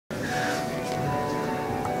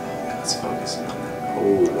Let's focus on that.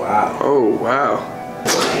 Oh, wow. Oh, wow.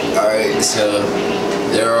 Alright, so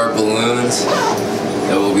there are balloons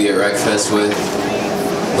that we'll be at RecFest with.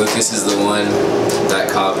 Lucas is the one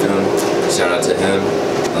that copped them. Shout out to him.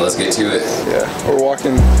 Now let's get to it. Yeah, we're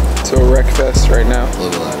walking to a RecFest right now. A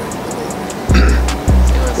little bit louder.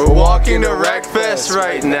 We're walking to RecFest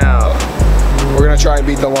right now. We're gonna try and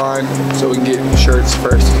beat the line so we can get shirts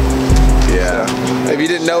first. Yeah. If you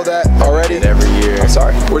didn't know that already, Every year. I'm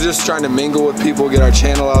sorry. We're just trying to mingle with people, get our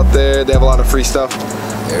channel out there. They have a lot of free stuff.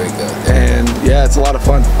 There we go. And yeah, it's a lot of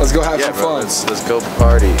fun. Let's go have some fun. Let's go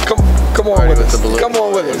party. Come on with us. Come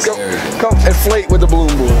on with us. Come inflate with the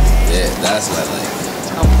balloon boy. Yeah, that's what I like.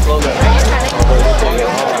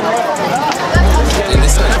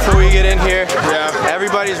 Before we get in here,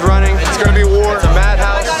 everybody's running. It's gonna be war. It's a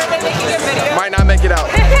madhouse. Might not make it out.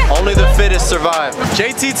 Only the fittest survive.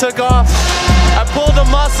 JT took off. I pulled a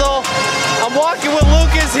muscle. I'm walking with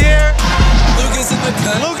Lucas here. Lucas in the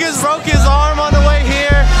cut. Lucas broke his arm on the way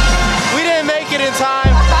here. We didn't make it in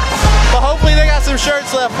time, but hopefully they got some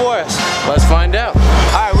shirts left for us. Let's find out.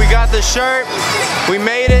 All right, we got the shirt. We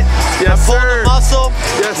made it. Yes, I pulled sir. a muscle.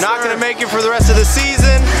 Yes, Not sir. gonna make it for the rest of the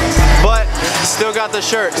season, but still got the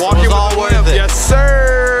shirt. So Walking it was with all the worth limp. it. Yes,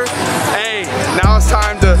 sir. Hey, now it's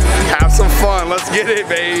time to have some fun. Let's get it,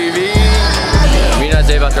 baby. Me and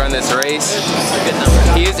Isaiah about to run this race.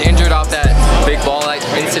 He is injured off that big ball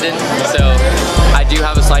incident, so I do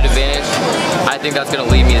have a slight advantage. I think that's going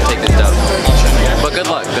to lead me to take this dub. But good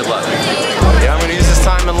luck, good luck. Yeah, I'm gonna use this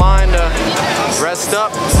time in line to rest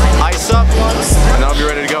up, ice up, and I'll be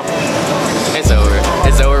ready to go. It's over.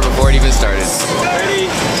 It's over before it even started. Ready,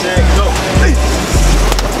 set, go.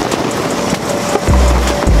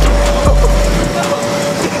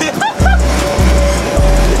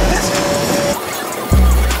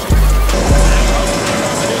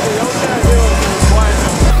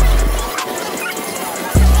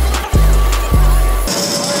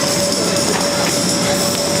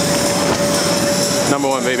 Number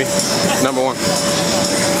one, baby. Number one.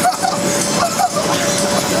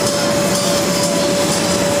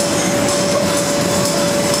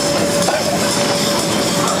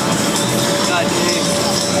 God dang.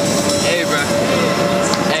 Hey, bro.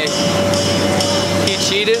 Hey. He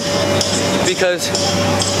cheated because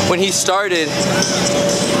when he started,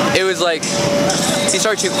 it was like he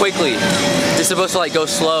started too quickly. You're supposed to like go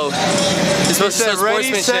slow. You're supposed to show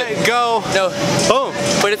Ready, sportsmanship. set, go. No. Boom.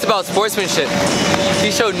 But it's about sportsmanship.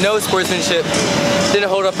 He showed no sportsmanship, didn't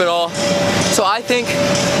hold up at all. So I think,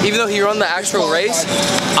 even though he won the actual race,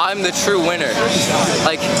 I'm the true winner,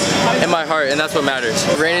 like in my heart, and that's what matters.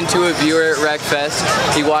 Ran into a viewer at RecFest.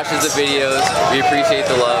 He watches the videos. We appreciate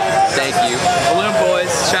the love. Thank you. Balloon boys,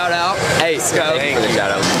 shout out. Hey, thank you for the shout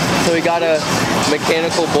out. So we got a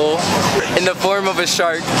mechanical bull in the form of a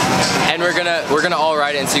shark, and we're gonna all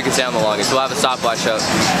ride it until you can stay on the longest. We'll have a stopwatch up.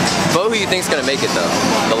 Vote who you think's gonna make it though,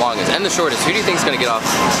 the longest and the shortest. Who do you think's gonna get off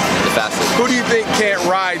the fastest? Who do you think can't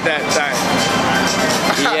ride that thing?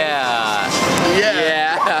 Yeah.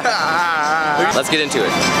 Yeah. Let's get into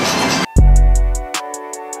it.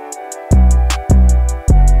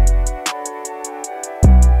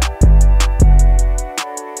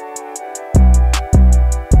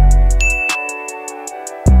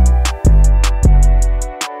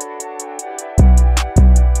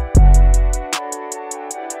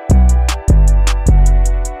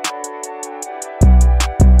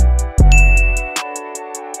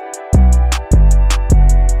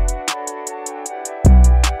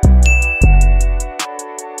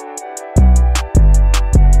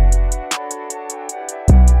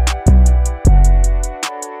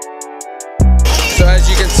 So as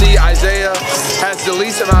you can see, Isaiah has the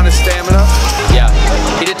least amount of stamina. Yeah,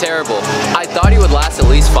 he did terrible. I thought he would last at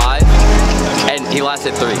least 5, and he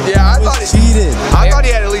lasted 3. Yeah, I thought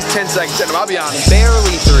he had at least 10 seconds in him, I'll be honest.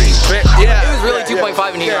 Barely 3. Yeah. It was really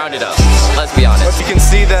 2.5 and he rounded up. Let's be honest. You can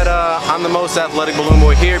see that I'm the most athletic balloon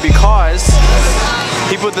boy here because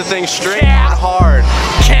he put the thing straight on hard.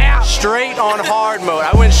 Straight on hard mode.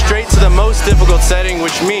 I went straight to the most difficult setting,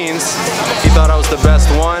 which means he thought I was the best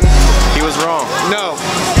one. He was wrong. No,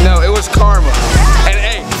 it was karma. And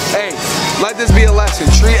hey, let this be a lesson.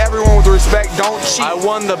 Treat everyone with respect, don't cheat. I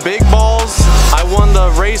won the big balls. I won the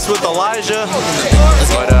race with Elijah.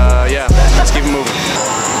 But yeah, let's keep it moving.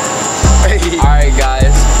 Alright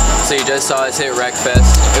guys, so you just saw us hit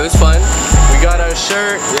RecFest. It was fun. We got our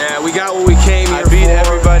shirt. Yeah, we got what we came here I beat for.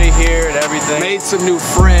 everybody here and everything. Made some new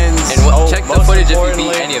friends. And check the most footage if you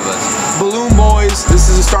beat importantly- any of us. Balloon Boys, this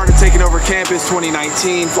is the start of taking over campus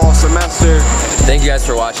 2019, fall semester. Thank you guys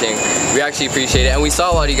for watching. We actually appreciate it. And we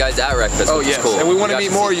saw a lot of you guys at RecFest, Oh which yes, is cool. and we want to got meet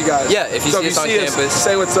to more see- of you guys. Yeah, if you So see us on campus,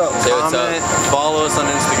 say what's up. say what's up. Comment, follow us on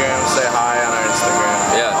Instagram, say hi on our Instagram.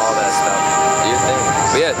 Yeah. All that stuff. Do your thing.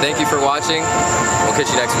 But yeah, thank you for watching. We'll catch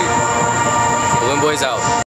you next week. Balloon Boys out.